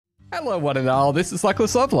Hello, one and all. This is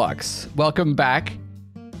Luckless LoveLinks. Welcome back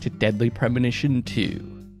to Deadly Premonition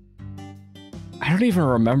 2. I don't even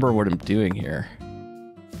remember what I'm doing here.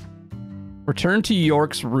 Return to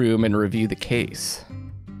York's room and review the case.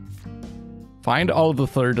 Find all of the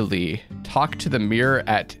fleur-de-lis. Talk to the mirror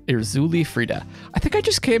at Irzuli Frida. I think I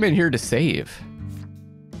just came in here to save.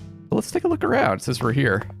 But let's take a look around since we're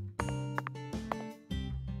here.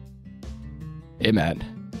 Hey, man.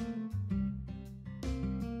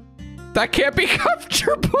 That can't be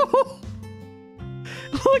comfortable.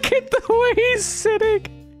 Look at the way he's sitting.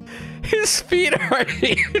 His feet aren't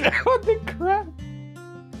even on the ground.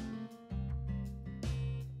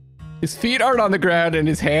 His feet aren't on the ground and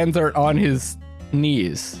his hands aren't on his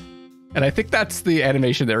knees. And I think that's the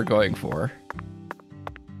animation they were going for.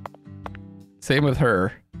 Same with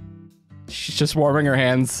her. She's just warming her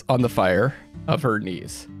hands on the fire of her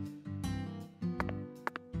knees.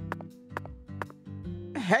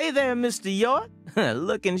 Hey there, Mr. York.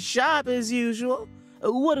 Looking sharp as usual.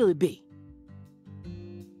 What'll it be?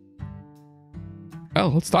 Oh,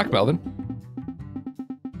 let's talk, Melvin.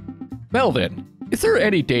 Melvin, is there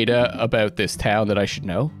any data about this town that I should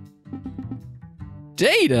know?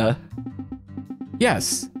 Data?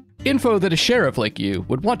 Yes, info that a sheriff like you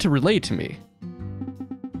would want to relay to me.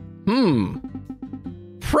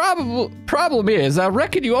 Problem is, I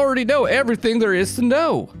reckon you already know everything there is to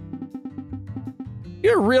know.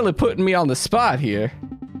 You're really putting me on the spot here.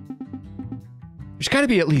 There's gotta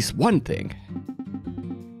be at least one thing.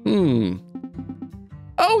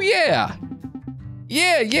 Oh yeah!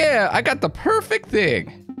 Yeah, I got the perfect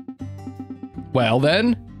thing. Well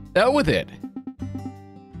then, out with it.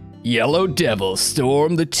 Yellow devils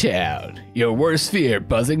storm the town, your worst fear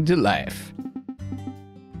buzzing to life.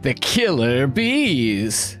 The killer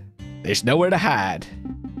bees. There's nowhere to hide.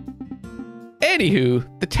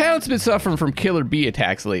 Anywho, the town's been suffering from killer bee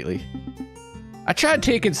attacks lately. I tried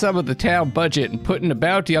taking some of the town budget and putting a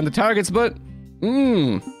bounty on the targets, but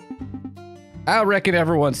I reckon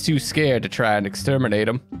everyone's too scared to try and exterminate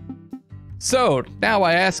them. So, now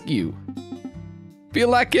I ask you, feel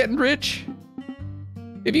like getting rich?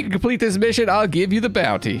 If you can complete this mission, I'll give you the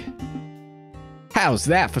bounty. How's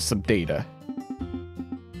that for some data?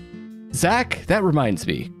 Zach, that reminds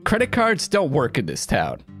me, credit cards don't work in this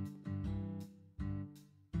town.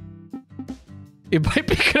 It might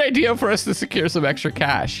be a good idea for us to secure some extra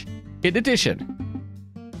cash. In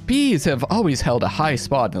addition, bees have always held a high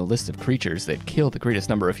spot in the list of creatures that kill the greatest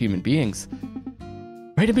number of human beings.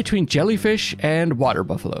 Right in between jellyfish and water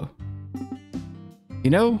buffalo. You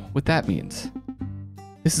know what that means?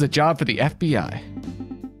 This is a job for the FBI.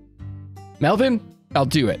 Melvin, I'll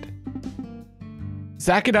do it.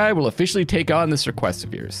 Zach and I will officially take on this request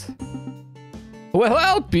of yours. Well,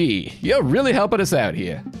 I'll be. You're really helping us out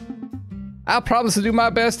here. I'll promise to do my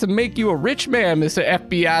best to make you a rich man, Mr.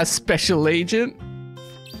 FBI Special Agent.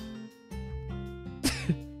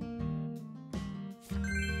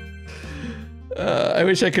 I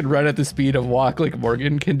wish I could run at the speed of walk like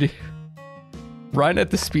Morgan can do. Run at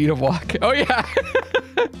the speed of walk. Oh, yeah.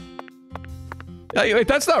 Wait,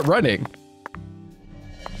 that's not running.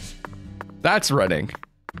 That's running.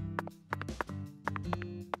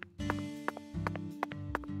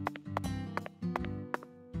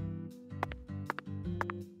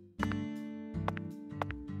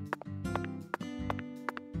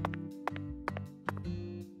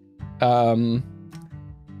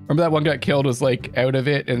 Remember that one got killed was like out of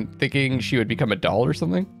it and thinking she would become a doll or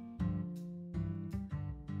something?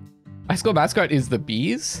 High school mascot is the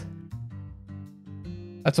bees?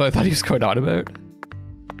 That's what I thought he was going on about.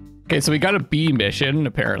 Okay, so we got a bee mission,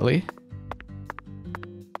 apparently.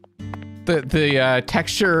 The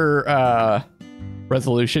texture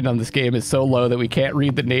resolution on this game is so low that we can't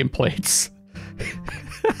read the nameplates.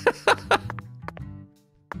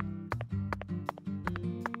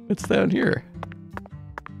 What's down here?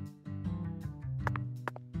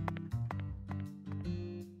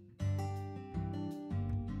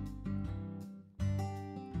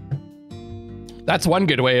 That's one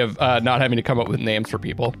good way of not having to come up with names for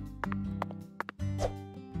people.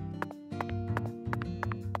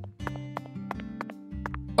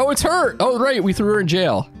 Oh, it's her! Oh, right, we threw her in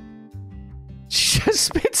jail. She's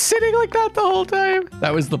just been sitting like that the whole time.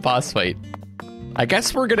 That was the boss fight. I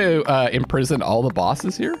guess we're gonna imprison all the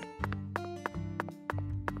bosses here.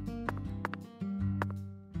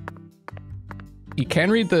 You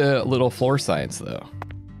can read the little floor signs, though.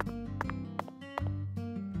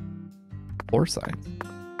 Floor signs.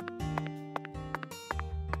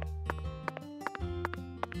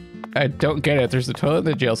 I don't get it. There's a toilet in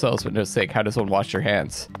the jail cells, but no sink. How does one wash their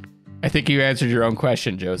hands? I think you answered your own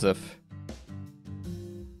question, Joseph.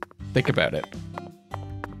 Think about it.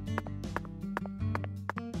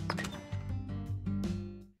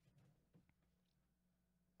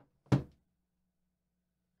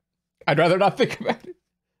 I'd rather not think about it.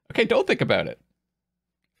 Okay, don't think about it.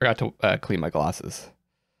 Forgot to clean my glasses.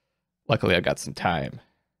 Luckily, I got some time.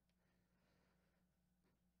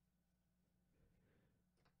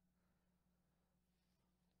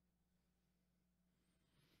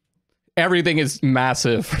 Everything is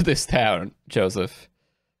massive for this town, Joseph.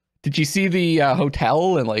 Did you see the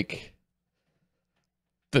hotel and like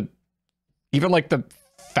even like the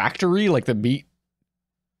factory, like the meat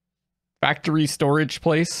factory storage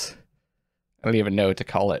place? I don't even know what to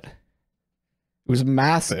call it. It was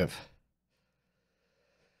massive.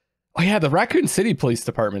 Oh yeah, the Raccoon City Police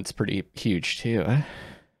Department's pretty huge too. I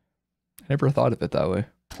never thought of it that way.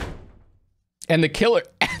 And the killer,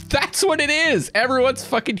 that's what it is. Everyone's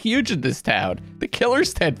fucking huge in this town. The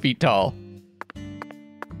killer's 10 feet tall.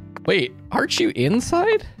 Wait, aren't you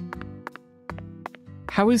inside?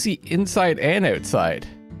 How is he inside and outside?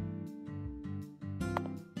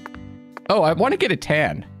 Oh, I want to get a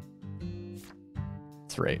tan.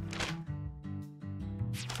 That's right.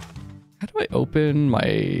 How do I open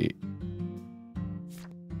my...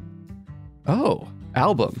 Oh,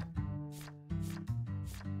 album.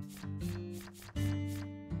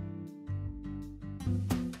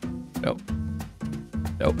 Nope.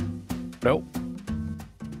 Nope. Nope.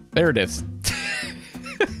 There it is.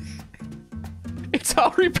 It's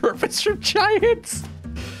all repurposed from Giants.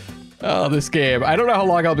 Oh, this game. I don't know how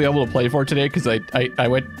long I'll be able to play for today because I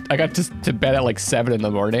got to bed at like 7 in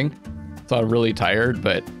the morning. So I'm really tired,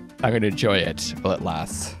 but I'm gonna enjoy it while it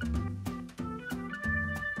lasts.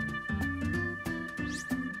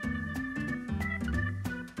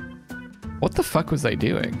 What the fuck was I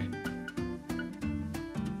doing?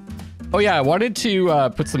 Oh yeah, I wanted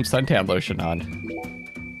to put some suntan lotion on.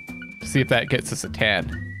 See if that gets us a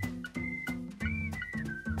tan.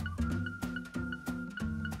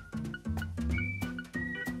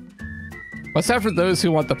 What's that for those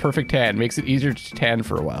who want the perfect tan? Makes it easier to tan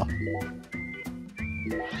for a while.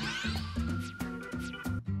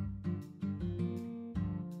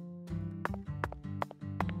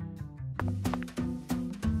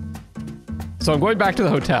 So I'm going back to the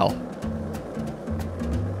hotel.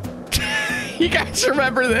 You guys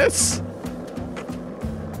remember this?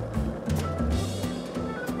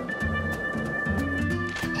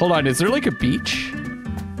 Hold on, is there like a beach?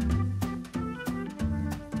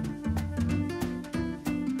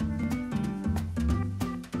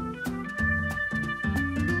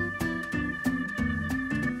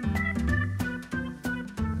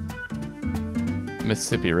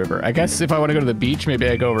 Mississippi River. I guess if I want to go to the beach, maybe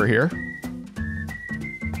I go over here.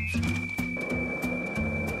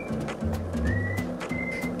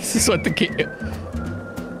 This is what the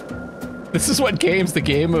This is what game's the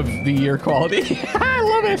game of the year quality. I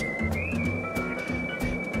love it.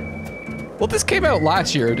 Well, this came out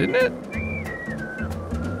last year, didn't it?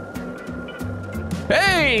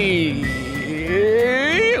 Hey!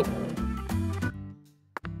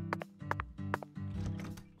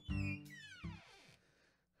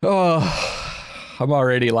 Oh, I'm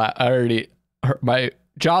already my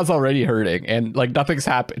jaw's already hurting and like nothing's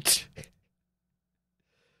happened.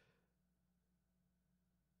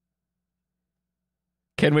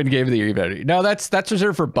 Can win game of the year better. No, that's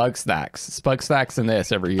reserved for Bug Snacks. It's Bug Snacks in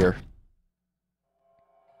this every year.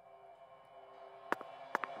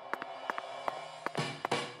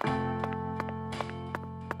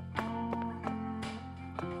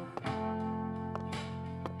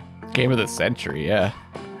 Game of the century, yeah.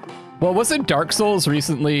 Well, wasn't Dark Souls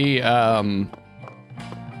recently, didn't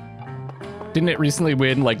it recently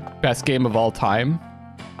win, like, best game of all time?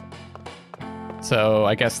 So,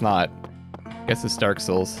 I guess not. I guess it's Dark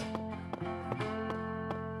Souls.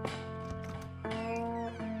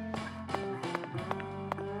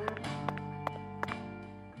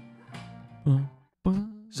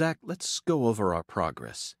 Zach, let's go over our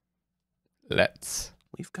progress. Let's.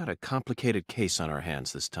 We've got a complicated case on our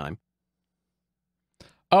hands this time.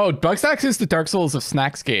 Oh, Bugsnax is the Dark Souls of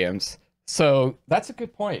snacks games. So that's a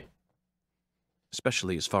good point.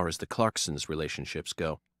 Especially as far as the Clarksons relationships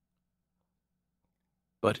go.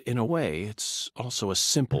 But in a way, it's also a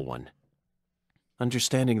simple one.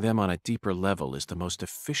 Understanding them on a deeper level is the most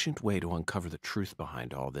efficient way to uncover the truth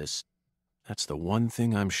behind all this. That's the one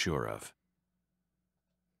thing I'm sure of.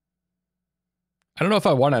 I don't know if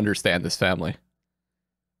I want to understand this family.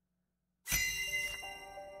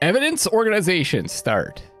 Evidence organization,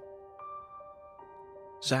 start.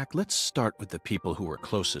 Zach, let's start with the people who were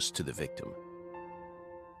closest to the victim.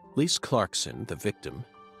 Lise Clarkson, the victim,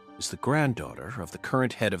 is the granddaughter of the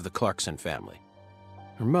current head of the Clarkson family.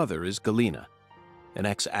 Her mother is Galena, an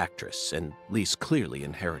ex-actress, and Lise clearly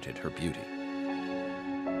inherited her beauty.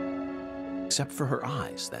 Except for her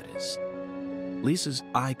eyes, that is. Lisa's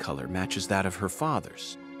eye color matches that of her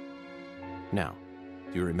father's. Now,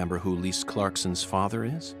 do you remember who Lise Clarkson's father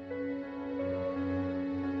is?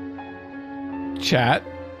 Chat.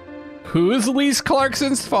 Who is Lise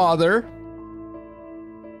Clarkson's father?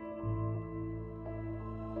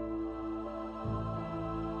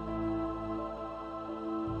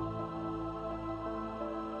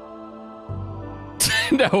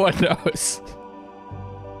 No one knows.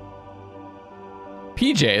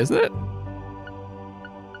 PJ, isn't it?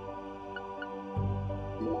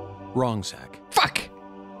 Wrong, Zach. Fuck!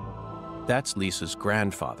 That's Lisa's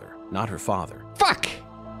grandfather, not her father. Fuck!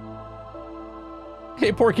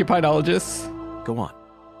 Hey, porcupinologists. Go on.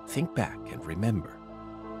 Think back and remember.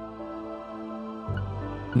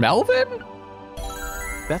 Melvin?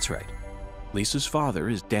 That's right. Lisa's father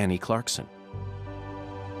is Danny Clarkson.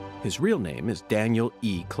 His real name is Daniel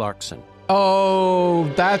E. Clarkson. Oh,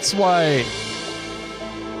 that's why.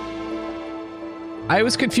 I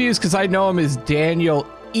was confused because I know him as Daniel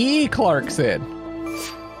E. Clarkson.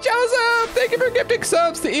 Joseph, thank you for gifting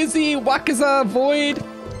subs to Izzy, Wakaza, Void.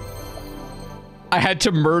 I had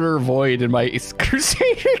to murder Void in my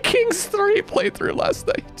Crusader Kings 3 playthrough last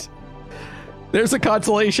night. There's a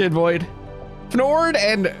consolation, Void. Fnord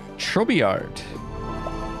and Trobiard.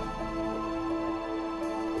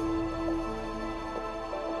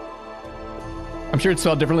 I'm sure it's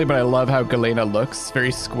spelled differently, but I love how Galena looks.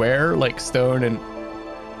 Very square, like stone and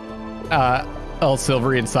all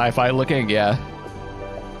silvery and sci-fi looking, yeah.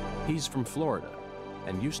 He's from Florida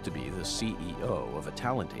and used to be the CEO of a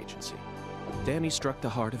talent agency. Danny struck the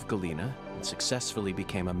heart of Galena and successfully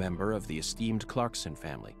became a member of the esteemed Clarkson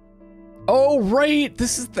family. Oh, right.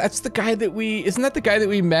 That's the guy that isn't that the guy that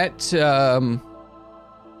we met at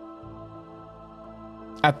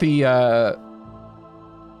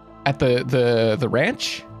the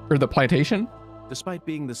ranch or the plantation? Despite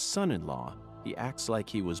being the son-in-law, he acts like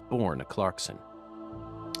he was born a Clarkson.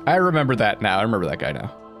 I remember that now. I remember that guy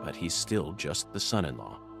now. But he's still just the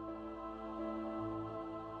son-in-law.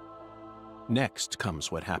 Next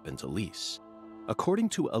comes what happened to Lise. According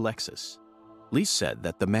to Alexis, Lise said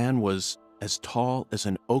that the man was as tall as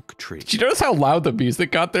an oak tree. Did you notice how loud the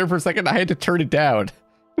music got there for a second? I had to turn it down. It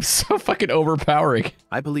was so fucking overpowering.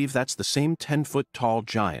 I believe that's the same 10-foot tall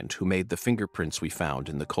giant who made the fingerprints we found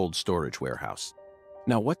in the cold storage warehouse.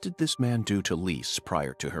 Now, what did this man do to Lise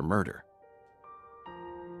prior to her murder?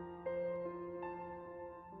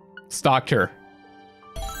 Stalked her.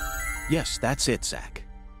 Yes, that's it, Zach.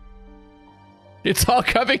 It's all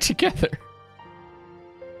coming together.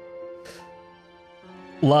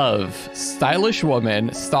 Love. Stylish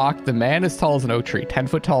woman. Stalked the man as tall as an oak tree.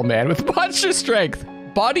 10-foot tall man with monster strength.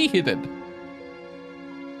 Body hidden.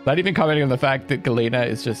 Not even commenting on the fact that Galena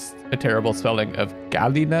is just a terrible spelling of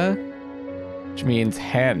Galina, which means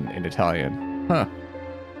hen in Italian. Huh.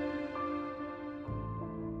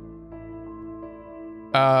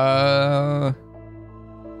 I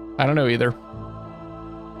don't know either.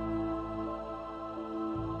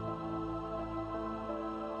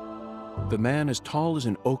 The man as tall as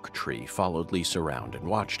an oak tree followed Lise around and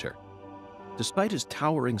watched her. Despite his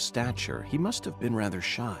towering stature, he must have been rather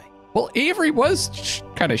shy. Well, Avery was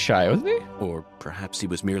kind of shy, wasn't he? Or perhaps he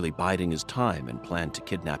was merely biding his time and planned to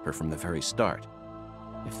kidnap her from the very start.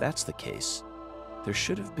 If that's the case, there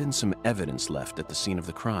should have been some evidence left at the scene of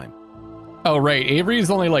the crime. Oh, right. Avery's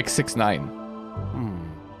only like 6'9".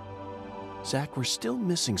 Zach, we're still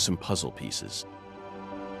missing some puzzle pieces.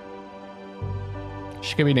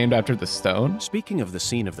 She could be named after the stone. Speaking of the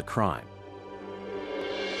scene of the crime,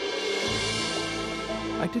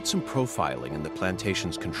 I did some profiling in the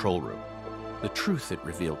plantation's control room. The truth it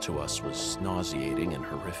revealed to us was nauseating and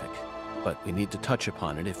horrific, but we need to touch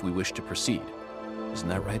upon it if we wish to proceed. Isn't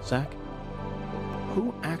that right, Zach?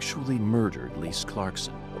 Who actually murdered Lise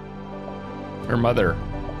Clarkson? Her mother.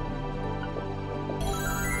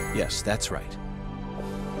 Yes, that's right.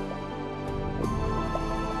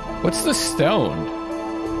 What's the stone?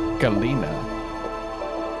 Galena.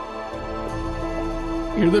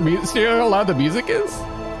 You hear the music? You know how loud the music is?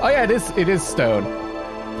 Oh yeah, it is stone.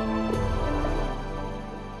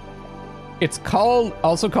 It's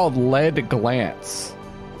also called lead glance.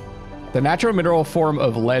 The natural mineral form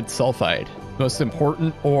of lead sulfide. Most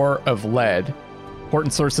important ore of lead.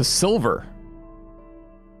 Important source of silver.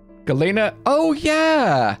 Galena. Oh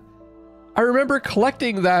yeah. I remember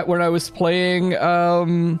collecting that when I was playing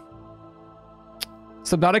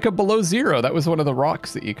Subnautica Below Zero. That was one of the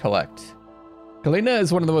rocks that you collect. Galena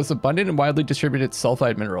is one of the most abundant and widely distributed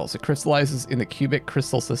sulfide minerals. It crystallizes in the cubic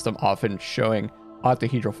crystal system, often showing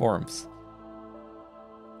octahedral forms.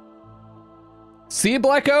 See,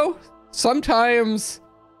 Blacko? Sometimes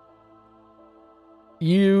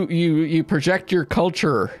you project your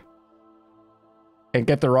culture and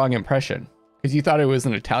get the wrong impression because you thought it was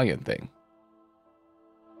an Italian thing.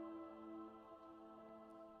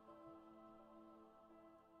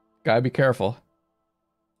 Gotta be careful.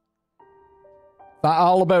 Not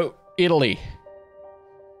all about Italy.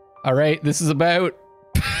 All right, this is about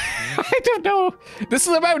I don't know. This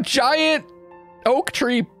is about giant oak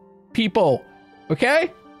tree people.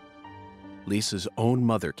 Okay? Lisa's own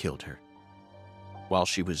mother killed her while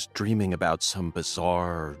she was dreaming about some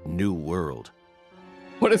bizarre new world.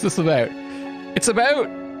 What is this about? It's about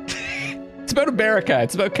it's about America.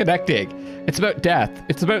 It's about connecting. It's about death.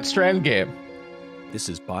 It's about Strand Game. This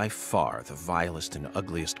is by far the vilest and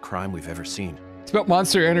ugliest crime we've ever seen. It's about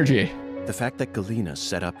Monster Energy. The fact that Galena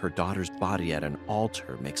set up her daughter's body at an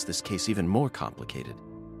altar makes this case even more complicated.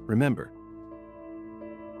 Remember,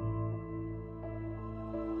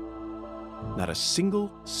 not a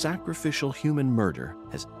single sacrificial human murder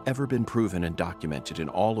has ever been proven and documented in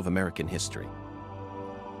all of American history.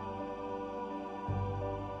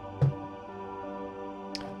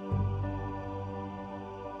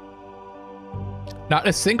 Not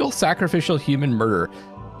a single sacrificial human murder.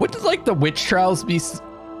 Wouldn't like the witch trials be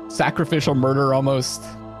sacrificial murder almost?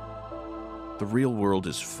 The real world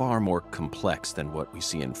is far more complex than what we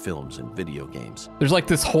see in films and video games. There's like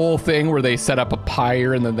this whole thing where they set up a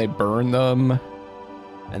pyre and then they burn them.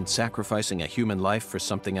 And sacrificing a human life for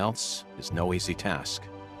something else is no easy task.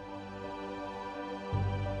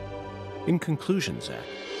 In conclusion, Zach,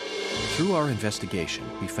 through our investigation,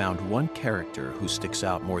 we found one character who sticks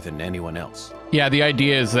out more than anyone else. Yeah, the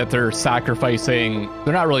idea is that they're sacrificing...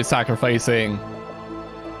 They're not really sacrificing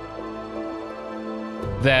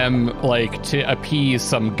them, like, to appease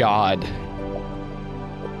some god.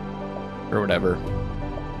 Or whatever.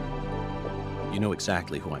 You know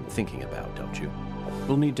exactly who I'm thinking about, don't you?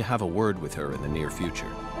 We'll need to have a word with her in the near future.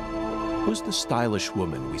 Who's the stylish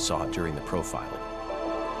woman we saw during the profiling?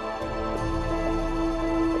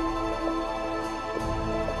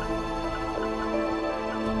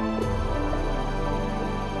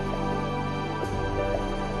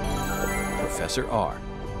 Professor R.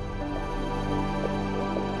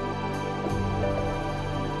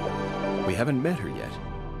 We haven't met her yet,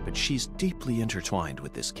 but she's deeply intertwined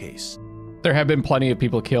with this case. There have been plenty of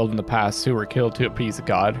people killed in the past who were killed to appease a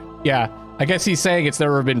god. Yeah, I guess he's saying it's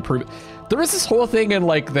never been proven. There was this whole thing in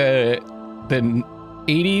like the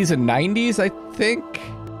 80s and 90s, I think,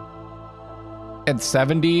 and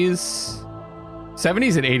 70s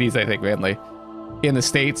and 80s, I think, mainly. In the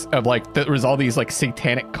States of like, there was all these like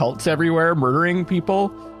satanic cults everywhere murdering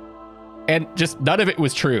people, and just none of it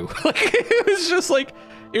was true. Like it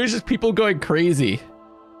was just people going crazy.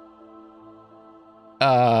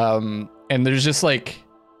 And there's just like,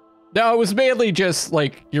 no, it was mainly just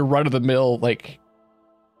like your run of the mill, like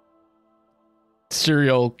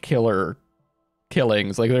serial killer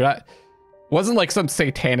killings. Like they're not, wasn't like some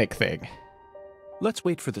satanic thing. Let's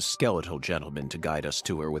wait for the skeletal gentleman to guide us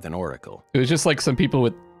to her with an oracle. It was just like some people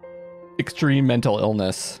with extreme mental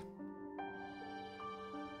illness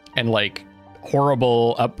and like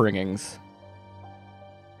horrible upbringings.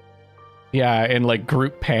 Yeah, and like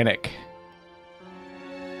group panic.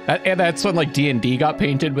 And that's when like D&D got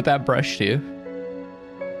painted with that brush too.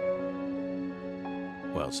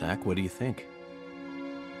 Well, Zach, what do you think?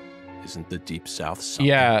 Isn't the Deep South something?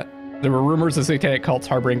 Yeah. There were rumors of satanic cults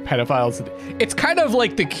harboring pedophiles. It's kind of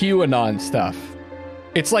like the QAnon stuff.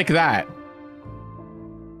 It's like that.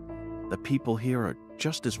 The people here are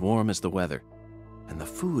just as warm as the weather, and the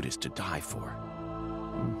food is to die for.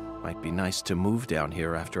 Might be nice to move down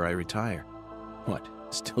here after I retire. What,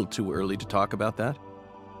 still too early to talk about that?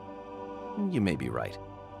 You may be right.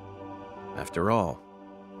 After all,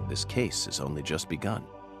 this case has only just begun.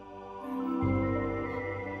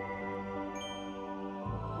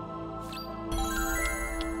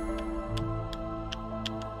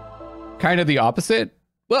 Kind of the opposite.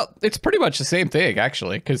 Well, it's pretty much the same thing,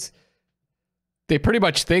 actually, because they pretty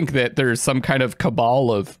much think that there's some kind of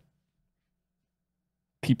cabal of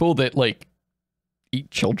people that, like,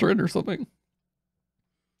 eat children or something.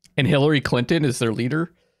 And Hillary Clinton is their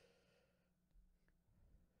leader.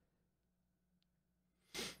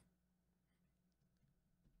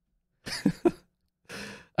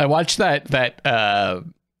 I watched that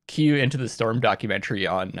Q Into the Storm documentary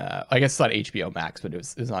on, I guess it's on HBO Max, but it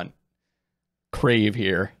was on Crave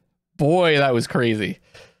here. Boy, that was crazy.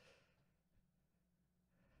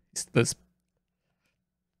 This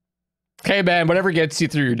Okay, man, whatever gets you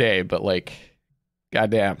through your day, but like,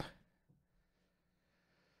 goddamn.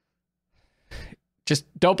 Just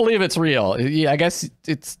don't believe it's real. Yeah, I guess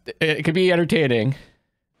it could be entertaining.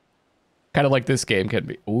 Kind of like this game can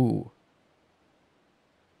be. Ooh.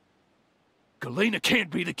 Galena can't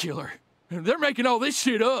be the killer. They're making all this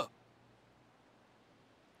shit up.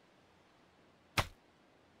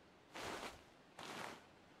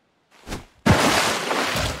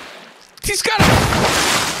 He's got a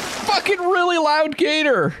fucking really loud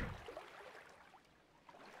gator.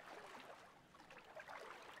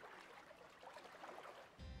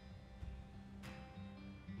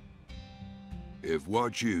 If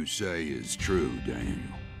what you say is true, Daniel,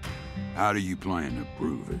 how do you plan to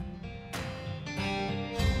prove it?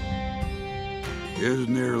 It's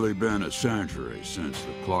nearly been a century since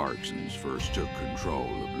the Clarksons first took control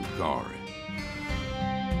of Lucari.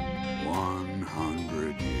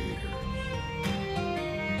 100 years.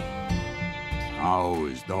 I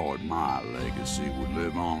always thought my legacy would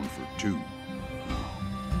live on for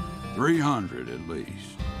 300 at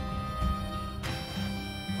least.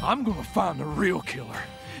 I'm gonna find the real killer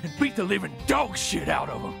and beat the living dog shit out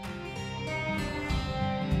of him.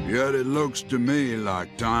 Yet it looks to me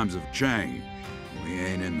like times have changed. We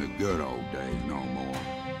ain't in the good old days no more.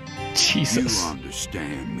 Jesus. You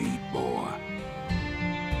understand me, boy.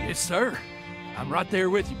 Yes, sir. I'm right there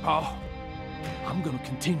with you, Paul. I'm gonna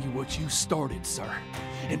continue what you started, sir,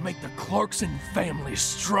 and make the Clarkson family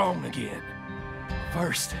strong again.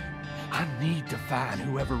 First, I need to find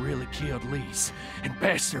whoever really killed Lise and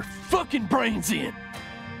bash their fucking brains in.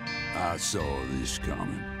 I saw this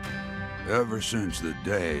coming. Ever since the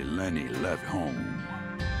day Lenny left home,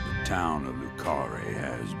 the town of Carré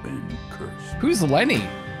has been cursed. Who's Lenny?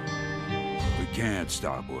 We can't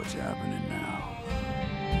stop what's happening now.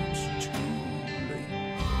 It's too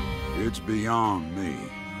late. It's beyond me.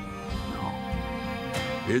 No.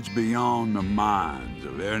 It's beyond the minds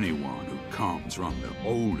of anyone who comes from the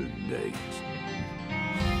olden days.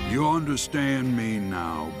 You understand me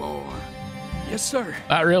now, boy? Yes, sir.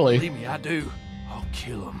 Not really. Believe me, I do. I'll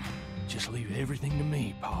kill him. Just leave everything to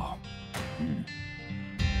me, Paul.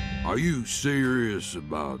 Are you serious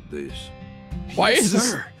about this? Why Yes, is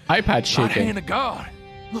this sir. iPad Right shaking? hand of God.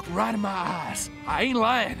 Look right in my eyes. I ain't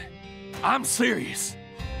lying. I'm serious.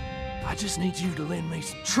 I just need you to lend me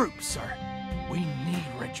some troops, sir. We need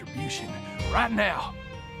retribution right now.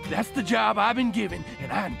 That's the job I've been given,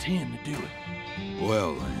 and I intend to do it.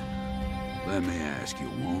 Well then, let me ask you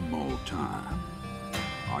one more time.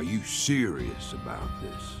 Are you serious about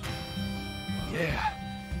this? Yeah.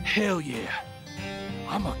 Hell yeah.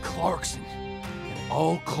 I'm a Clarkson, and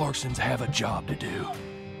all Clarksons have a job to do.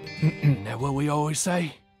 Isn't that what we always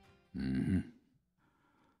say? Mm-hmm.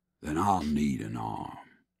 Then I'll need an arm.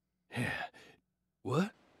 Yeah.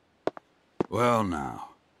 What? Well now,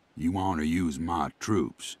 you want to use my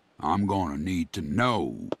troops, I'm gonna need to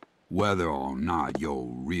know whether or not you're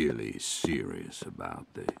really serious about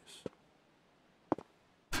this.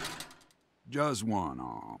 Just one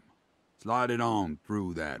arm. Slide it on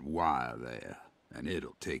through that wire there, and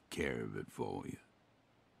it'll take care of it for you.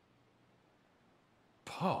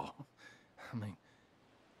 Paul, I mean,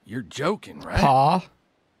 you're joking, right? Paw.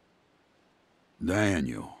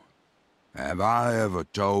 Daniel, have I ever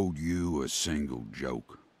told you a single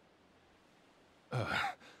joke?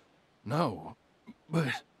 No,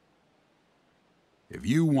 but... If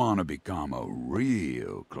you want to become a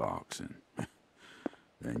real Clarkson,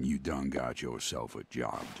 then you done got yourself a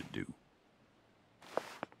job to do.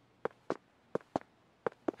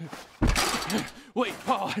 Wait,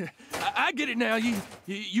 Paul, I get it now.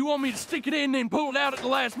 You want me to stick it in and then pull it out at the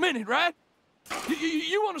last minute, right?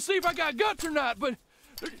 You want to see if I got guts or not, but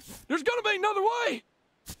there's gonna be another way.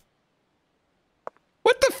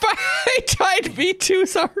 What the fuck? I tied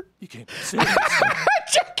V2's are You can't be serious.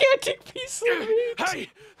 gigantic piece of meat. Hey,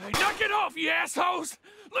 knock it off, you assholes!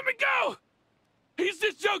 Let me go! He's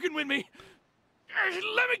just joking with me.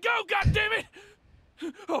 Let me go, goddammit!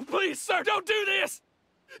 Oh, please, sir, don't do this!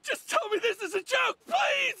 Just tell me this is a joke,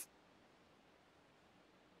 please!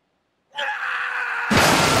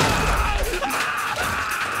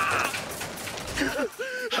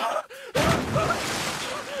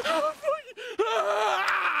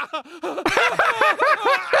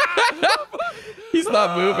 He's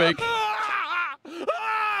not moving.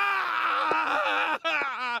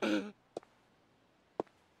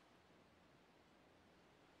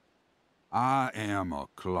 I am a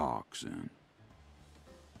Clarkson.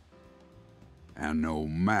 And no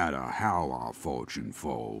matter how our fortune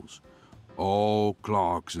falls, all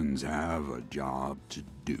Clarksons have a job to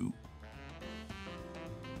do.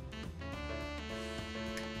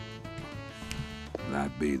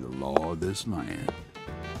 That be the law of this land.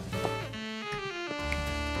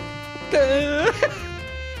 That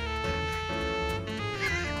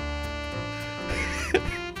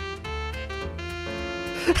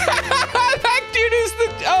dude is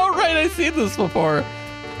the... Oh, right, I've seen this before.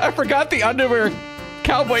 I forgot the underwear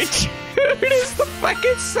cowboy dude is the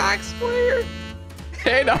fucking sax player.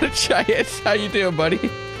 Hey, not a giant. How you doing, buddy?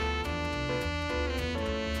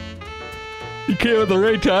 You came at the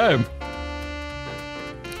right time.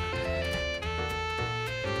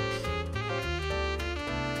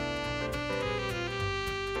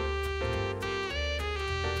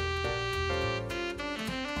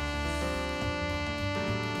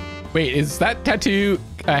 Wait, is that tattoo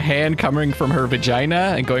a hand coming from her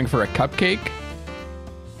vagina and going for a cupcake?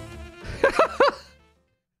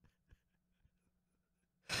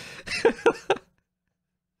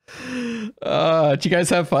 Did you guys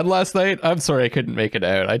have fun last night? I'm sorry I couldn't make it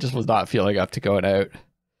out. I just was not feeling up to going out.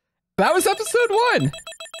 That was episode 1.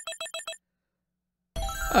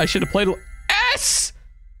 I should have played S.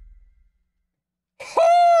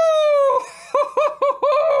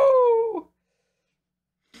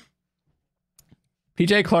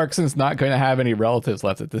 PJ Clarkson's not going to have any relatives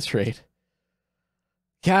left at this rate.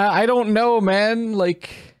 Yeah, I don't know, man. Like,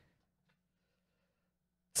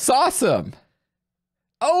 it's awesome.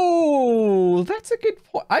 Oh, that's a good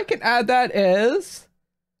point. I can add that as...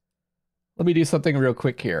 Let me do something real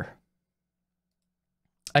quick here.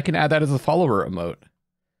 I can add that as a follower emote.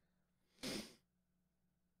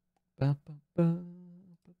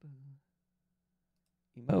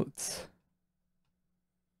 Emotes.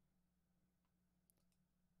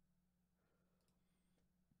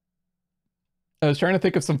 I was trying to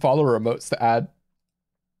think of some follower emotes to add.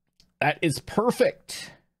 That is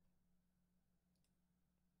perfect.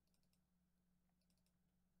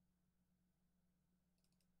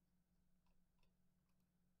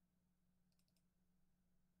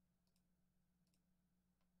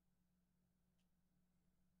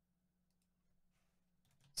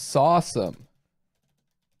 It's awesome.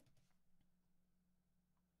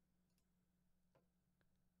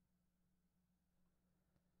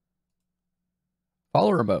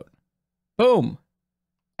 Follow remote. Boom.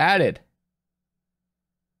 Added.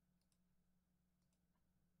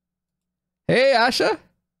 Hey, Asha.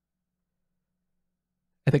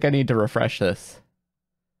 I think I need to refresh this.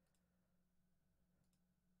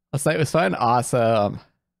 Last night was fun. Awesome.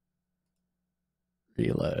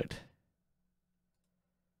 Reload.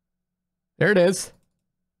 There it is.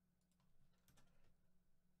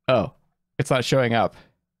 Oh, it's not showing up.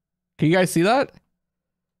 Can you guys see that?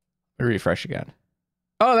 Let me refresh again.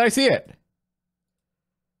 Oh, I see it.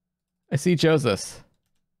 I see Joseph.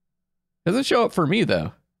 Doesn't show up for me,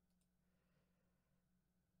 though.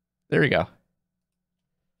 There we go.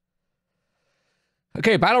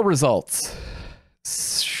 Okay, battle results.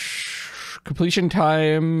 Completion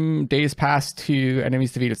time, days passed to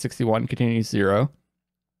enemies defeated 61, continues 0.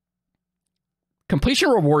 Completion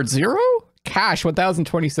reward 0? Cash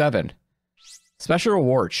 1027. Special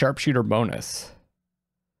reward, sharpshooter bonus.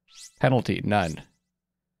 Penalty, none.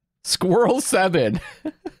 Squirrel 7.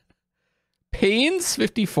 Pains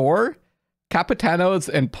 54. Capitanos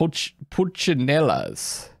and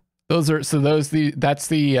Pulcinellas. That's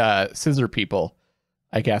the scissor people,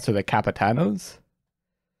 I guess, are the Capitanos.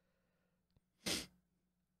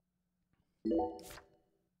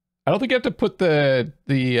 I don't think you have to put the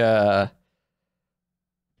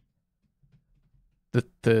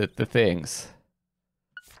things.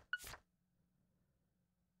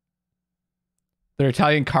 They're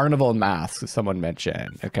Italian carnival masks, someone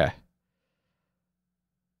mentioned. Okay.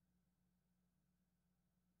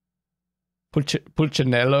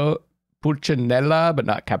 Pulcinella, but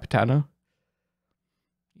not Capitano.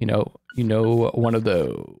 You know, one of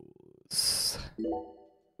those.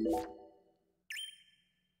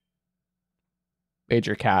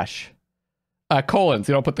 Major cash. Colons.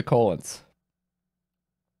 You don't put the colons.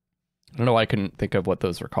 I don't know why I couldn't think of what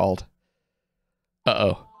those were called.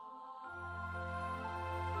 Uh-oh.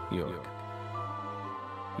 York,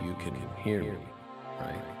 you can hear me,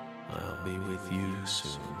 right? I'll be with you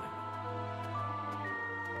soon.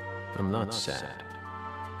 I'm not sad.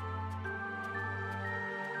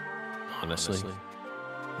 Honestly,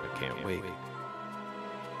 I can't wait.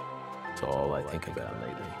 It's all I think about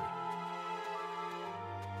lately.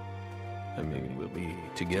 I mean, we'll be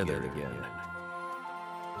together again.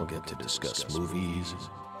 We'll get to discuss movies,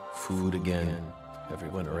 food again.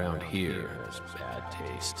 Everyone around here has bad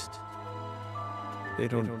taste. They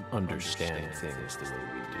don't understand things the way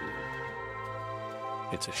we do.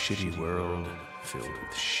 It's a shitty world filled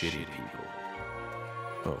with shitty people.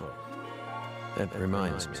 Oh, That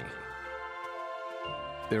reminds me.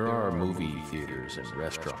 There are movie theaters and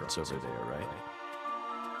restaurants over there, right?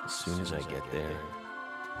 As soon as I get there,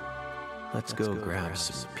 let's go grab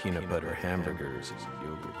some peanut butter hamburgers and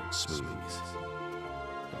yogurt and smoothies.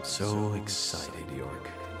 I'm so excited, York.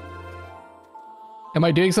 Am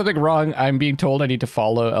I doing something wrong? I'm being told I need to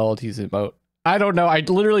follow LLT's emote. I don't know. I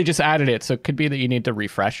literally just added it, so it could be that you need to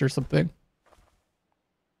refresh or something.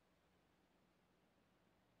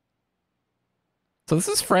 So this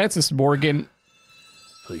is Frances Morgan.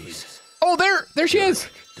 Please. Oh, there she is.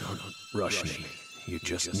 Don't rush me. You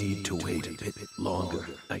just need to wait a bit longer.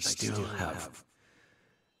 I still have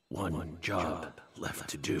one job left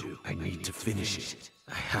to do. I need to finish it.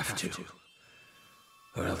 I have to.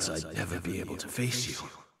 Or else I'd never be able to face you.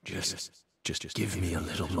 Just give me a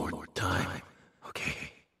little more time.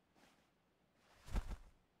 Okay.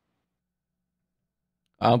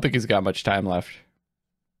 I don't think he's got much time left.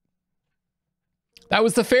 That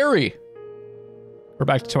was the ferry. We're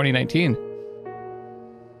back to 2019.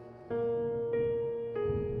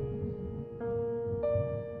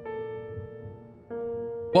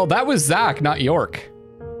 Well, that was Zach, not York.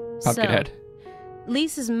 Pumpkinhead. So,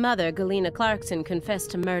 Lisa's mother, Galena Clarkson,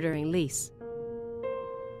 confessed to murdering Lise.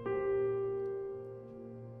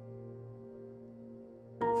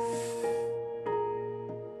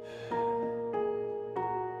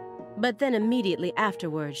 But then immediately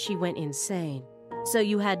afterwards, she went insane. So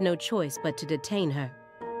you had no choice but to detain her.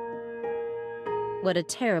 What a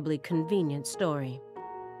terribly convenient story.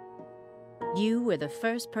 You were the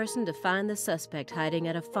first person to find the suspect hiding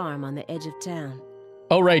at a farm on the edge of town.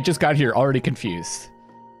 Oh, right, just got here, already confused.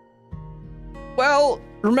 Well,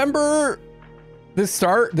 remember this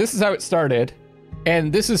is how it started.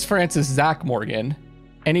 And this is Francis Zach Morgan.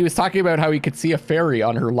 And he was talking about how he could see a fairy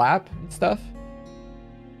on her lap and stuff.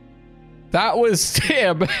 That was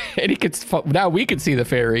him, and he could, now we could see the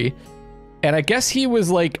fairy. And I guess he was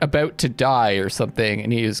like about to die or something,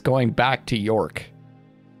 and he is going back to York.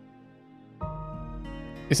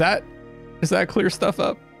 Is that clear stuff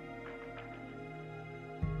up?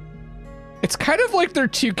 It's kind of like they're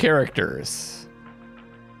two characters.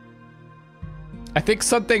 I think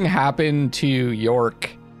something happened to York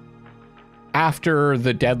after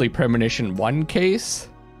the Deadly Premonition 1 case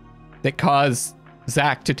that caused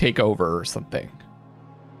Zach to take over or something.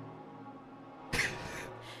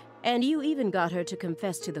 And you even got her to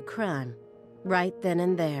confess to the crime, right then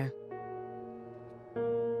and there.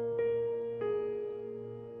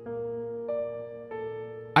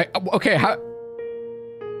 Okay,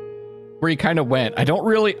 where he kind of went.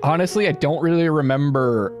 Honestly, I don't really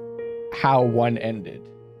remember how one ended.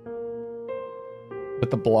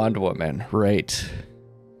 With the blonde woman, right.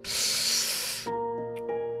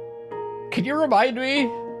 Can you remind me?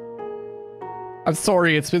 I'm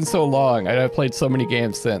sorry, it's been so long. I've played so many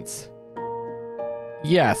games since.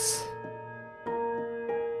 Yes.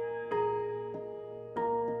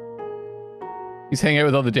 He's hanging out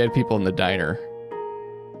with all the dead people in the diner.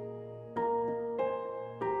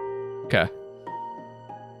 Okay.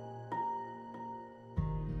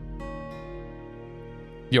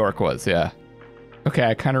 York was, yeah. Okay,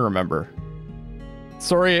 I kind of remember.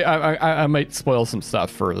 Sorry, I might spoil some stuff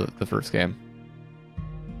for the first game.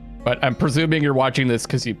 But I'm presuming you're watching this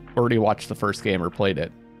because you already watched the first game or played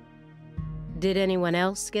it. Did anyone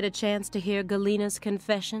else get a chance to hear Galena's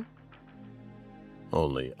confession?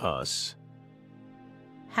 Only us.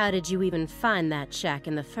 How did you even find that shack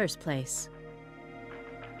in the first place?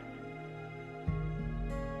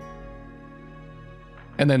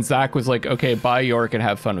 And then Zach was like, okay, bye York and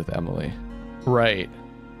have fun with Emily. Right.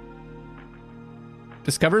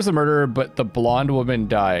 Discovers a murder, but the blonde woman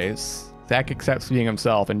dies. Zach accepts being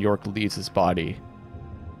himself and York leaves his body.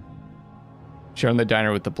 Sharing the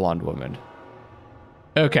diner with the blonde woman.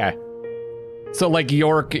 Okay. So like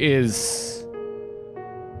York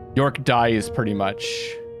dies pretty much.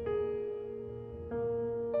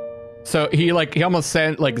 So he almost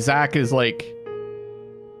sent, like, Zach is like,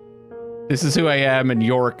 this is who I am, and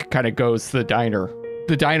York kind of goes to the diner.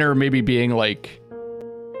 The diner maybe being like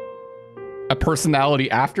a personality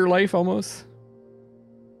afterlife almost.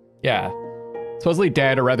 Yeah. Supposedly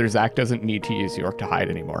dead, or rather Zach doesn't need to use York to hide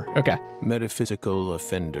anymore. Okay. Metaphysical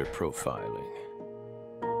offender profiling.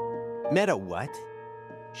 Meta what?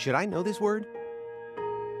 Should I know this word?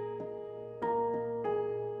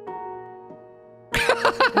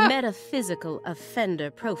 Metaphysical offender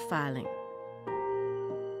profiling.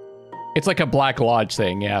 It's like a Black Lodge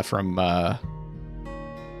thing, yeah, from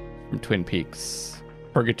Twin Peaks.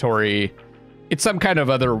 Purgatory. It's some kind of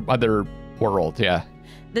other world, yeah.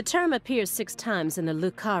 The term appears 6 times in the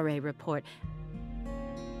Carré report.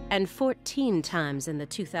 and 14 times in the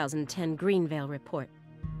 2010 Greenvale report.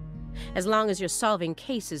 As long as you're solving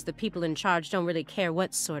cases, the people in charge don't really care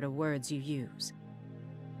what sort of words you use.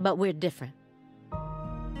 But we're different.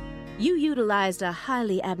 You utilized a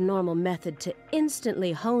highly abnormal method to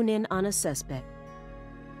instantly hone in on a suspect.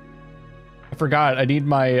 I forgot, I need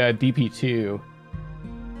my DP2.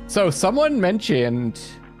 So someone mentioned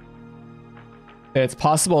that it's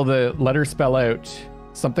possible the letters spell out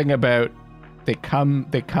something about they come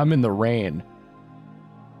in the rain.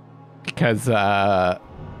 Because the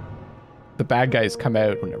bad guys come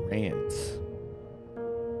out when it rains.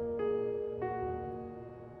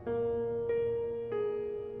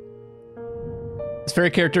 This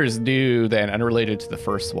fairy character is new, then, unrelated to the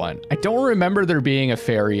first one. I don't remember there being a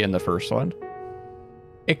fairy in the first one.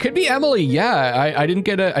 It could be Emily. Yeah, I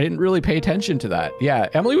didn't really pay attention to that. Yeah,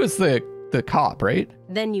 Emily was the cop, right?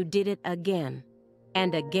 Then you did it again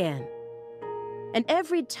and again. And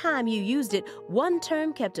every time you used it, one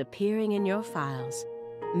term kept appearing in your files.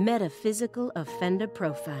 Metaphysical offender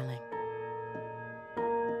profiling.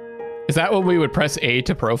 Is that when we would press A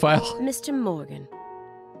to profile? Mr. Morgan,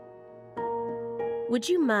 would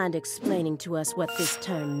you mind explaining to us what this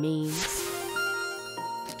term means?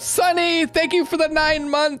 Sunny, thank you for the 9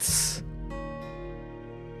 months.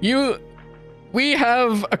 We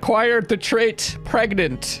have acquired the trait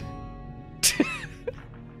pregnant.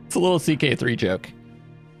 It's a little CK3 joke.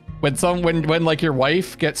 When like your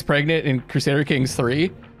wife gets pregnant in Crusader Kings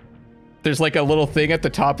 3, there's like a little thing at the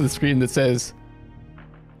top of the screen that says,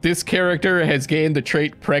 "This character has gained the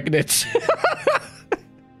trait pregnant."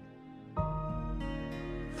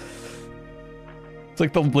 It's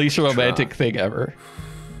like the least romantic thing ever.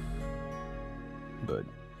 But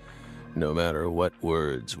no matter what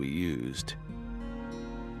words we used,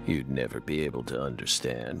 you'd never be able to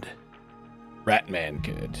understand. Ratman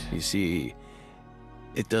could. You see,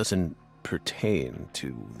 it doesn't pertain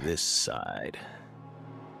to this side.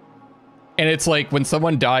 And it's like when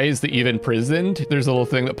someone dies that you've imprisoned, there's a little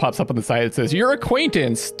thing that pops up on the side that says, "Your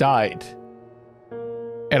acquaintance died."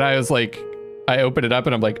 And I was like, I opened it up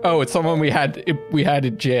and I'm like, oh, it's someone we had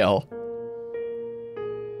in jail.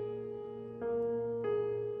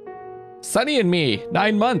 Sunny and me,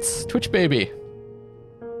 9 months, Twitch baby.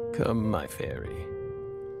 Come, my fairy.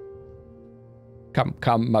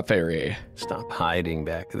 Come, my fairy. Stop hiding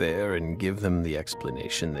back there and give them the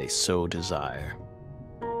explanation they so desire.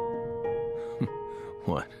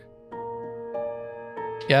 What?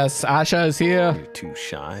 Yes, Asha is here. You're too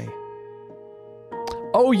shy?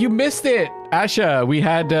 Oh, you missed it, Asha. We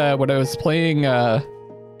had, when I was playing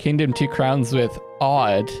Kingdom 2 Crowns with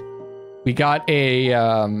Odd, we got a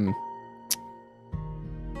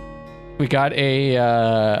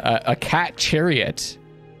cat chariot.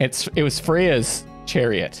 It was Freya's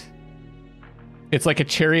chariot. It's like a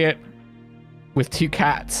chariot with 2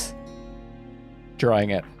 cats drawing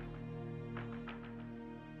it.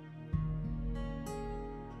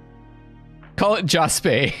 Call it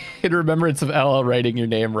Jaspe in remembrance of Ella writing your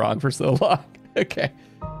name wrong for so long. Okay.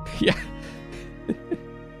 Yeah.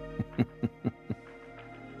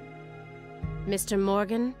 Mr.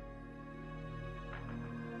 Morgan?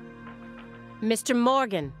 Mr.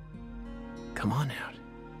 Morgan! Come on out.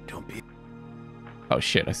 Don't be... Oh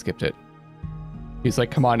shit, I skipped it. He's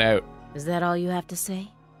like, come on out. Is that all you have to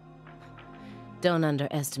say? Don't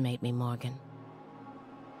underestimate me, Morgan.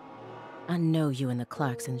 I know you and the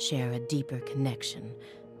Clarksons share a deeper connection.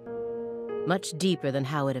 Much deeper than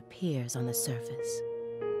how it appears on the surface.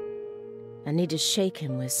 I need to shake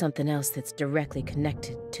him with something else that's directly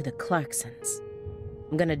connected to the Clarksons.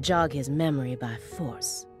 I'm gonna jog his memory by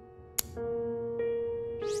force.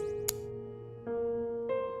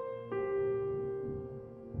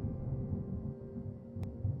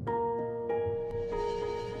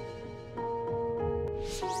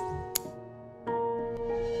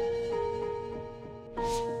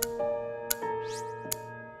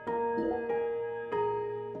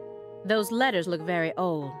 Those letters look very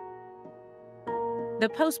old. The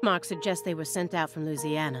postmark suggests they were sent out from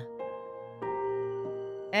Louisiana.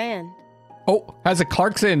 And... Oh, has a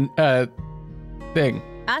Clarkson thing.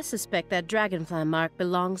 I suspect that dragonfly mark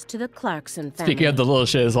belongs to the Clarkson family. Speaking of the little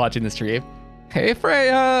shiz watching the stream. Hey,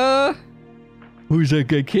 Freya! Who's a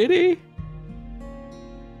good kitty?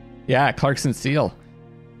 Yeah, Clarkson seal.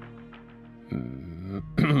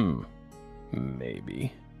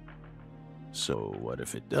 Maybe. So what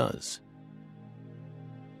if it does?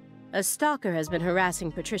 A stalker has been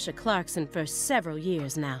harassing Patricia Clarkson for several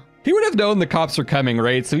years now. He would have known the cops were coming,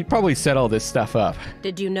 right? So he'd probably set all this stuff up.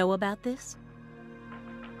 Did you know about this?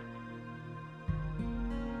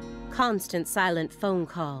 Constant silent phone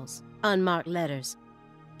calls, unmarked letters,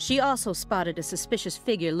 She also spotted a suspicious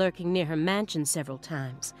figure lurking near her mansion several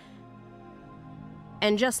times.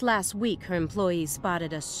 And just last week, her employees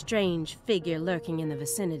spotted a strange figure lurking in the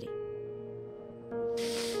vicinity.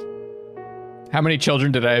 How many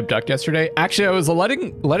children did I abduct yesterday? Actually, I was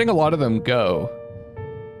letting a lot of them go.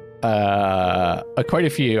 Quite a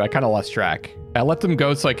few. I kind of lost track. I let them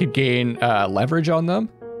go so I could gain leverage on them,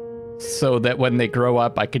 so that when they grow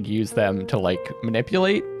up, I could use them to like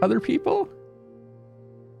manipulate other people.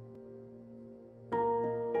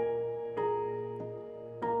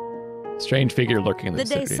 Strange figure lurking in the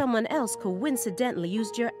day city. Someone else coincidentally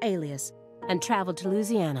used your alias and traveled to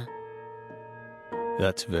Louisiana.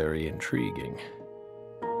 That's very intriguing.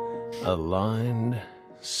 Aligned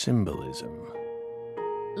symbolism.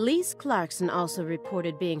 Lise Clarkson also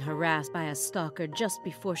reported being harassed by a stalker just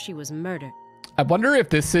before she was murdered. I wonder if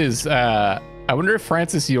this is, I wonder if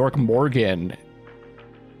Francis York Morgan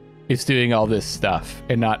is doing all this stuff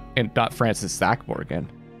and not Francis Zach Morgan.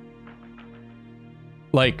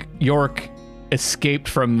 Like, York escaped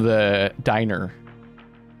from the diner.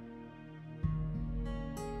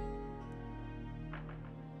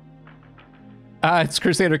 It's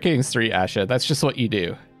Crusader Kings 3, Asha. That's just what you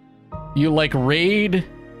do. You, like, raid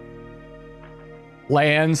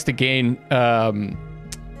lands to gain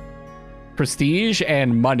prestige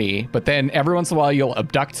and money, but then every once in a while you'll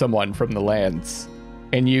abduct someone from the lands,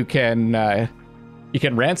 and you can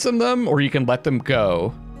ransom them or you can let them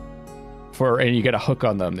go. And you get a hook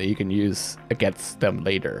on them that you can use against them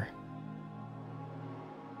later.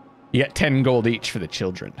 You get 10 gold each for the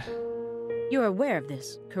children. You're aware of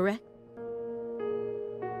this, correct?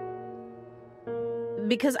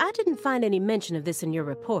 Because I didn't find any mention of this in your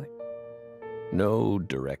report. No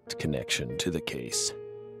direct connection to the case.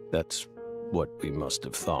 That's what we must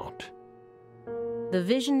have thought. The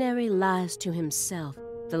visionary lies to himself,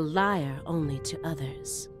 the liar only to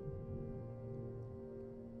others.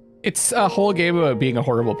 It's a whole game about being a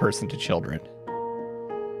horrible person to children.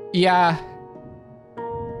 Yeah.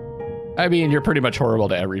 I mean, you're pretty much horrible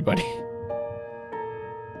to everybody.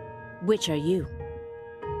 Which are you?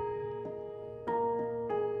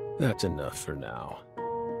 That's enough for now.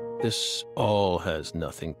 This all has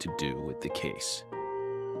nothing to do with the case.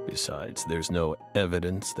 Besides, there's no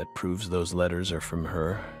evidence that proves those letters are from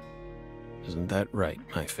her. Isn't that right,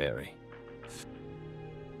 my fairy?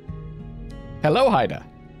 Hello, Haida.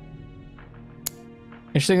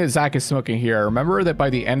 Interesting that Zach is smoking here. I remember that by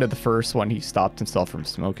the end of the first one, he stopped himself from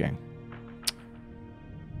smoking.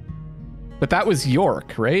 But that was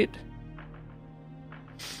York, right?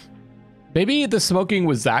 Maybe the smoking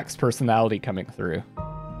was Zach's personality coming through.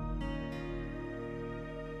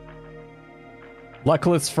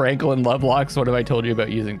 Luckless Franklin Lovelocks, what have I told you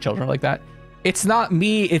about using children like that? It's not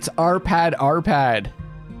me, it's Arpad,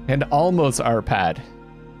 and almost Arpad.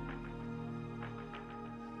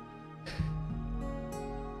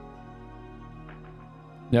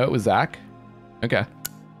 No, it was Zach? Okay.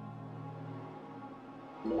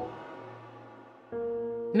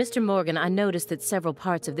 Mr. Morgan, I noticed that several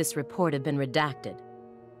parts of this report have been redacted.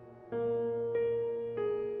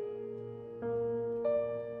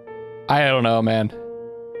 I don't know, man.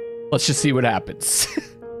 Let's just see what happens.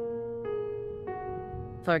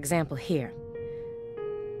 For example, here.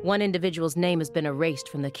 One individual's name has been erased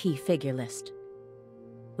from the key figure list.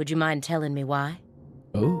 Would you mind telling me why?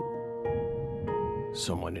 Oh.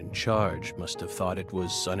 Someone in charge must have thought it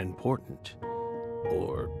was unimportant.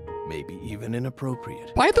 Or maybe even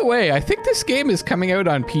inappropriate. By the way, I think this game is coming out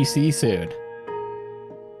on PC soon.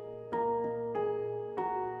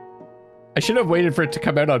 I should have waited for it to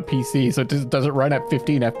come out on PC so it doesn't run at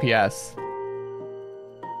 15 FPS.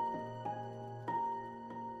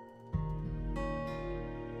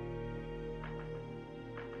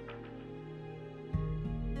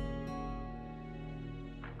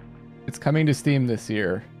 It's coming to Steam this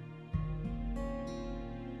year.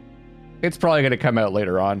 It's probably going to come out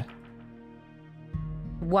later on.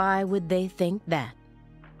 Why would they think that?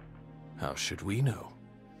 How should we know?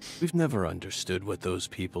 We've never understood what those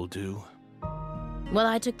people do. Well,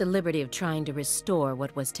 I took the liberty of trying to restore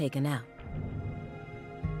what was taken out.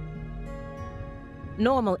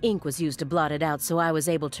 Normal ink was used to blot it out, so I was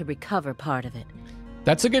able to recover part of it.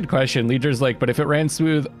 That's a good question. Leader's like, but if it ran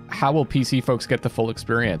smooth, how will PC folks get the full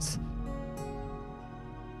experience?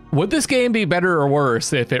 Would this game be better or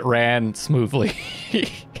worse if it ran smoothly?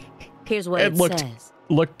 Here's what it says.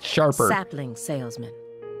 Looked sharper. Sapling salesman.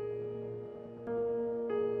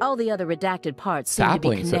 All the other redacted parts seem to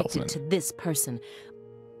be connected to this person.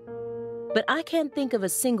 But I can't think of a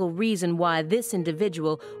single reason why this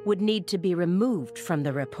individual would need to be removed from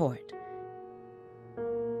the report.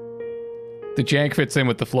 The jank fits in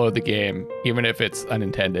with the flow of the game, even if it's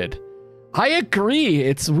unintended. I agree.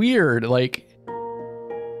 It's weird. Like,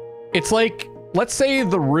 it's like, let's say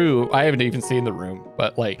The Room. I haven't even seen The Room,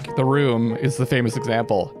 but like The Room is the famous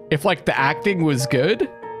example. If like the acting was good,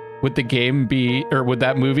 would the game be, or would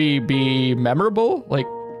that movie be memorable? Like,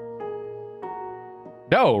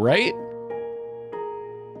 no, right?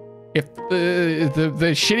 If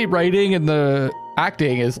the shitty writing and the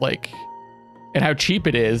acting is like, and how cheap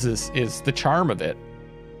it is the charm of it.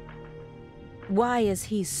 Why is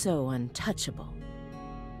he so untouchable?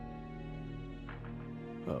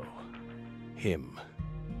 Oh, him.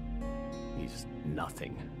 He's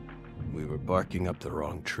nothing. We were barking up the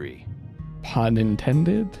wrong tree. Pun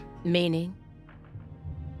intended? Meaning?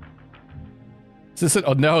 Is this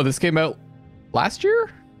oh no, this came out last year?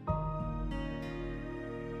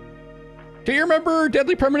 Do you remember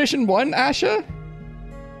Deadly Premonition 1, Asha?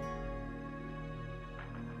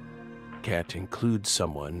 Can't include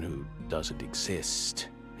someone who doesn't exist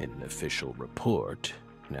in an official report,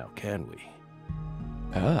 now can we?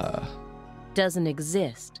 Doesn't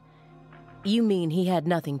exist. You mean he had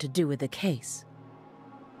nothing to do with the case?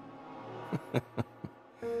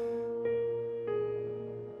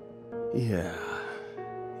 Yeah,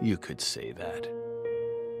 you could say that.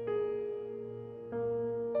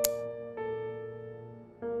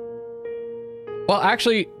 Well,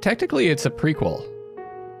 actually, technically it's a prequel.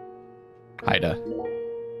 Ida.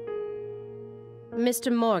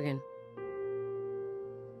 Mr. Morgan,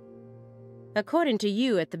 according to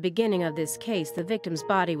you, at the beginning of this case, the victim's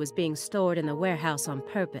body was being stored in the warehouse on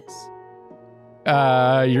purpose.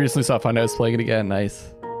 You recently saw Funhouse playing it again.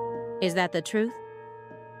 Nice. Is that the truth?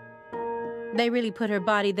 They really put her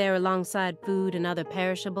body there alongside food and other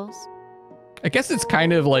perishables? I guess it's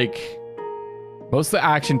kind of like most of the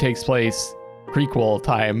action takes place prequel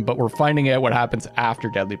time, but we're finding out what happens after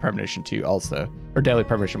Deadly Premonition 2 also, or Deadly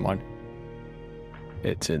Premonition 1.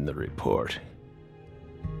 It's in the report.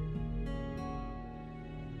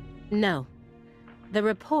 No. The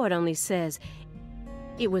report only says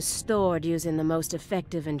it was stored using the most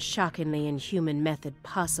effective and shockingly inhuman method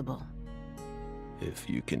possible. If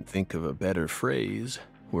you can think of a better phrase,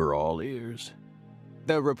 we're all ears.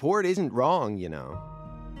 The report isn't wrong, you know.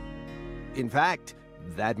 In fact,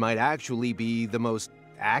 that might actually be the most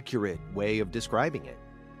accurate way of describing it.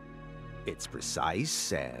 It's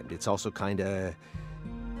precise, and it's also kinda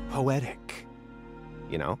poetic,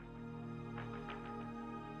 you know?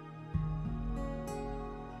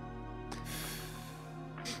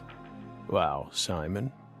 Wow,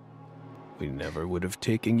 Simon. We never would have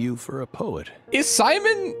taken you for a poet. Is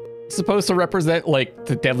Simon supposed to represent like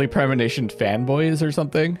the Deadly Premonition fanboys or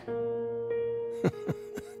something?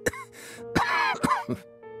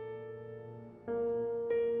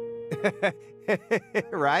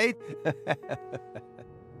 Right?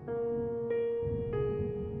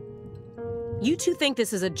 You two think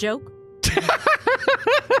this is a joke?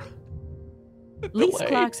 Lisa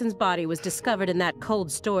Clarkson's body was discovered in that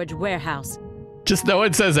cold storage warehouse. Just no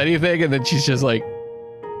one says anything, and then she's just like,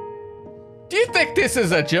 do you think this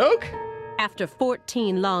is a joke? After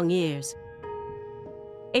 14 long years.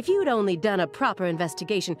 If you'd only done a proper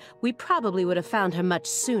investigation, we probably would have found her much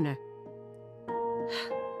sooner.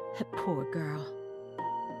 That poor girl.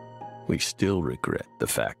 We still regret the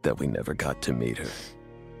fact that we never got to meet her.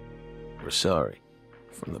 We're sorry,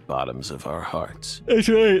 from the bottoms of our hearts. That's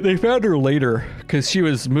right. They found her later because she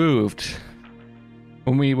was moved.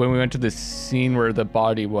 When we went to the scene where the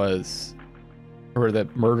body was, or where the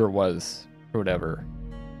murder was, or whatever,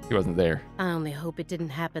 he wasn't there. I only hope it didn't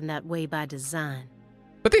happen that way by design.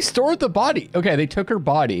 But they stored the body. Okay, they took her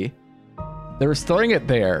body. They were storing it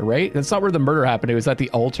there, right? That's not where the murder happened. It was at the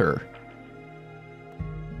altar.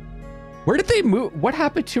 Where did they move? What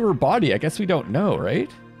happened to her body? I guess we don't know, right?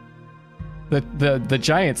 The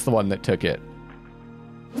giant's the one that took it.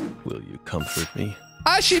 Will you comfort me?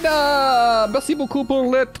 Ashida! Merci beaucoup pour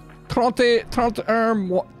le 31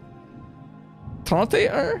 mois.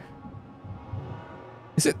 31?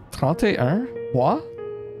 Is it 31 mois?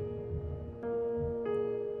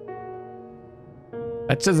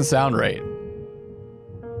 That doesn't sound right.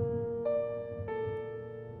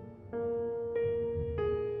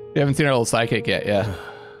 You haven't seen our little sidekick yet, yeah.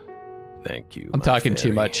 Thank you. I'm talking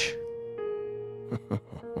too much. I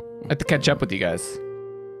have to catch up with you guys.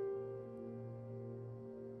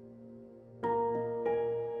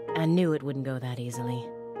 I knew it wouldn't go that easily.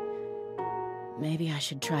 Maybe I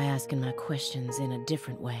should try asking my questions in a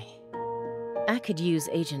different way. I could use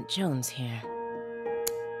Agent Jones here.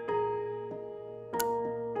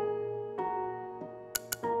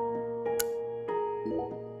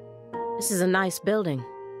 This is a nice building.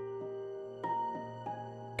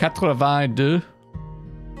 82.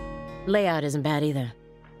 Layout isn't bad either.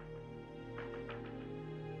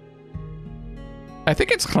 I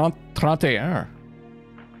think it's 31.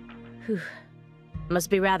 Whew. Must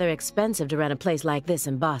be rather expensive to rent a place like this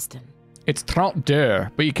in Boston. It's 32,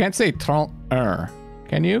 but you can't say 31.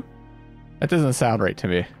 Can you? That doesn't sound right to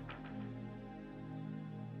me.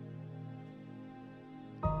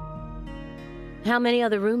 How many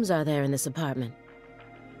other rooms are there in this apartment?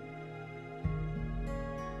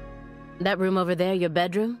 That room over there, your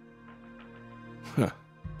bedroom? Huh.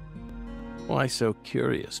 Why so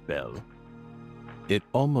curious, Belle? It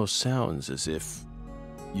almost sounds as if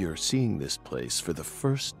you're seeing this place for the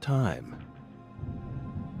first time.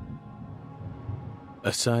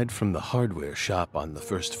 Aside from the hardware shop on the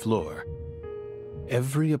first floor,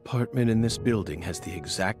 every apartment in this building has the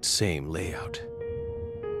exact same layout.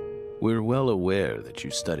 We're well aware that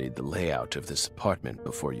you studied the layout of this apartment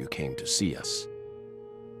before you came to see us.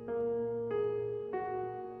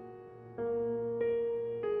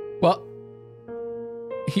 Well,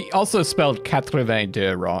 he also spelled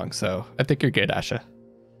 82 wrong, so I think you're good, Asha.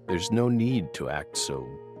 There's no need to act so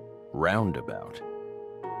roundabout.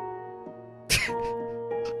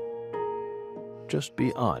 Just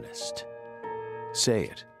be honest. Say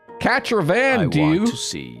it. Catch your van, I do want you? to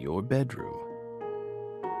see your bedroom.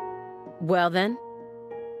 Well then,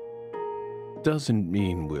 Doesn't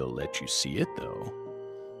mean we'll let you see it, though.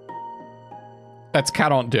 That's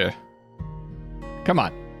 42. Come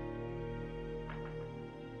on.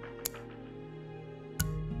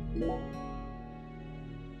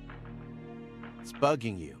 It's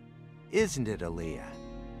bugging you, isn't it, Aaliyah?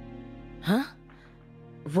 huh?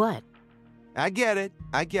 What? I get it.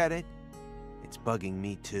 I get it. It's bugging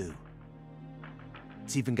me too.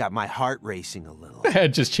 It's even got my heart racing a little. It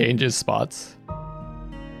just changes spots.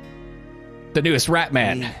 The newest Rat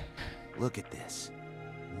Man. I mean, look at this.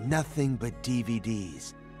 Nothing but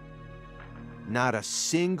DVDs. Not a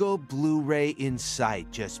single Blu-ray in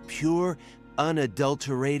sight. Just pure,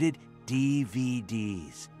 unadulterated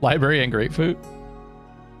DVDs. Library and Grapefruit.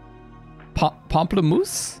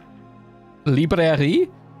 Pamplemousse? Librairie?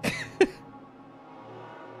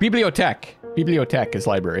 Bibliothèque. Bibliothèque is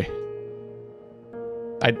library.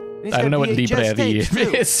 I don't know what librairie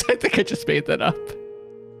is. I think I just made that up.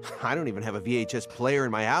 I don't even have a VHS player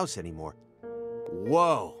in my house anymore.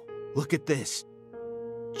 Whoa, look at this.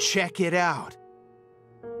 Check it out.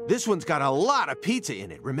 This one's got a lot of pizza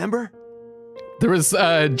in it, remember? There was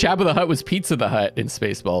Jabba the Hutt was Pizza the Hutt in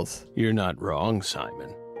Spaceballs. You're not wrong,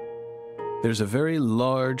 Simon. There's a very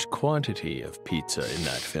large quantity of pizza in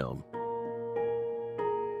that film.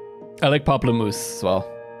 I like Pamplemousse as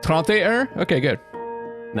well. 31? Okay, good.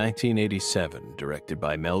 1987, directed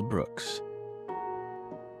by Mel Brooks.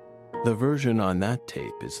 The version on that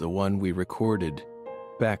tape is the one we recorded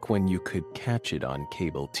back when you could catch it on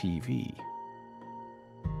cable TV.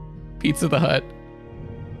 Pizza the Hutt.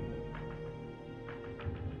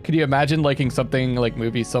 Could you imagine liking something like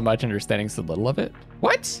movies so much, understanding so little of it?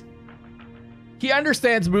 What? He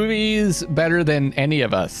understands movies better than any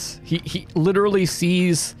of us. He literally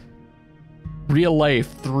sees real life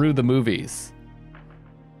through the movies.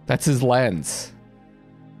 That's his lens.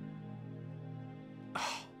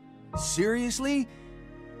 Seriously?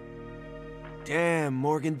 Damn,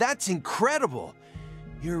 Morgan, that's incredible.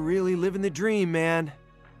 You're really living the dream, man.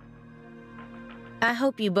 I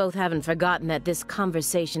hope you both haven't forgotten that this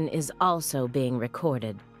conversation is also being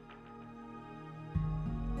recorded.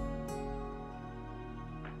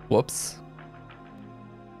 Whoops.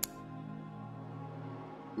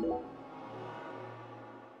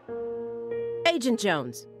 Agent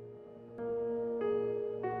Jones.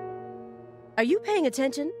 Are you paying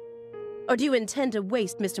attention? Or do you intend to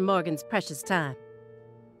waste Mr. Morgan's precious time?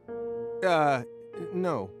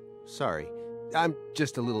 No. Sorry. I'm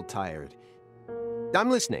just a little tired. I'm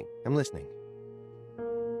listening.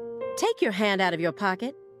 Take your hand out of your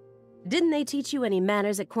pocket. Didn't they teach you any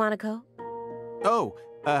manners at Quantico? Oh,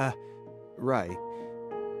 right.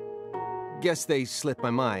 Guess they slipped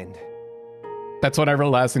my mind. That's one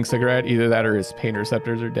everlasting cigarette. Either that or his pain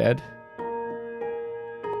receptors are dead.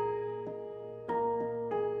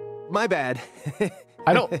 My bad.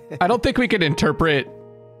 I don't think we can interpret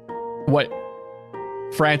what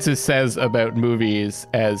Francis says about movies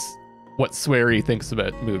as what Swery thinks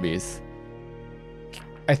about movies.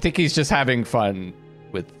 I think he's just having fun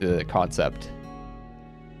with the concept.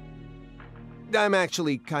 I'm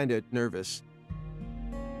actually kind of nervous.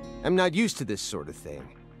 I'm not used to this sort of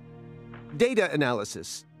thing. Data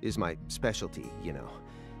analysis is my specialty, you know.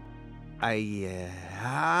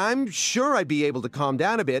 I'm sure I'd be able to calm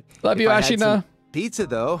down a bit. Love you, if I had Ashina. some pizza,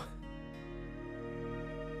 though.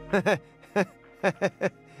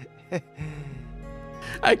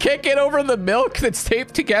 I can't get over the milk that's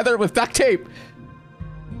taped together with duct tape.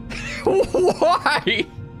 Why?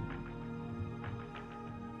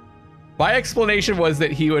 My explanation was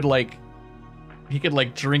that he would like, he could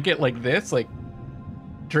like drink it like this, like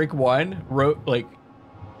drink one, like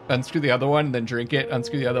unscrew the other one, and then drink it,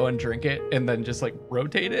 unscrew the other one, drink it, and then just like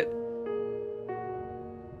rotate it.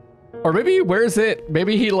 Or maybe he wears it,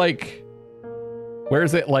 maybe he like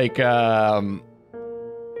wears it like,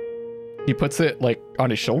 he puts it like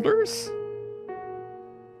on his shoulders.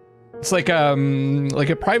 It's like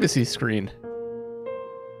a privacy screen.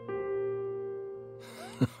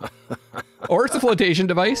 Or it's a flotation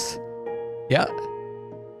device. Yeah.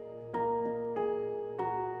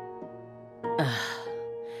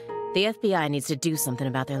 The FBI needs to do something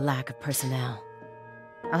about their lack of personnel.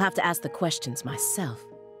 I'll have to ask the questions myself.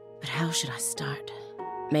 But how should I start?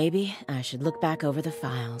 Maybe I should look back over the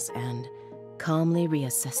files and calmly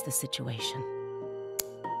reassess the situation.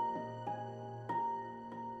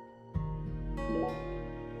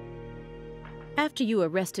 After you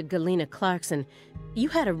arrested Galena Clarkson, you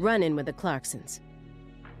had a run-in with the Clarksons.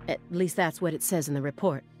 At least that's what it says in the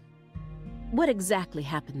report. What exactly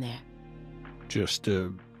happened there? Just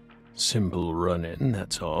a simple run-in,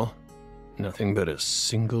 that's all. Nothing but a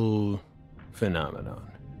single phenomenon.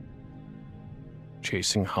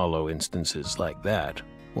 Chasing hollow instances like that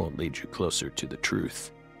won't lead you closer to the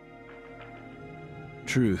truth.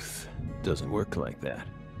 Truth doesn't work like that.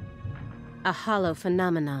 A hollow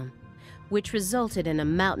phenomenon, which resulted in a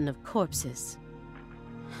mountain of corpses.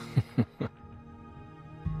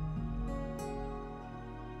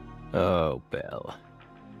 Oh, Belle.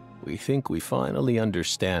 We think we finally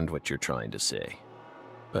understand what you're trying to say.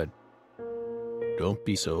 But don't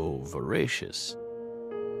be so voracious.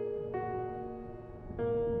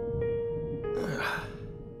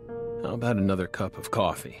 How about another cup of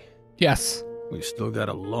coffee? Yes. We've still got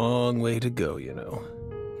a long way to go, you know.